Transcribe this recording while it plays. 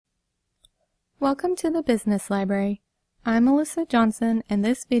Welcome to the Business Library. I'm Melissa Johnson, and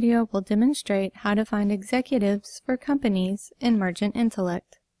this video will demonstrate how to find executives for companies in Mergent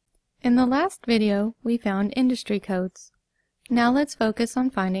Intellect. In the last video, we found industry codes. Now let's focus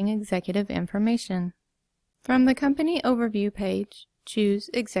on finding executive information. From the Company Overview page, choose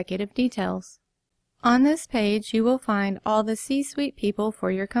Executive Details. On this page, you will find all the C-suite people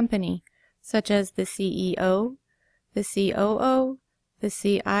for your company, such as the CEO, the COO, the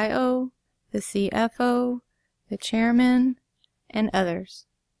CIO, the CFO, the chairman, and others.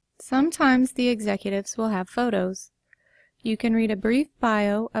 Sometimes the executives will have photos. You can read a brief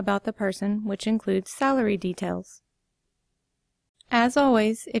bio about the person, which includes salary details. As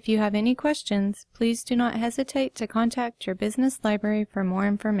always, if you have any questions, please do not hesitate to contact your business library for more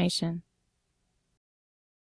information.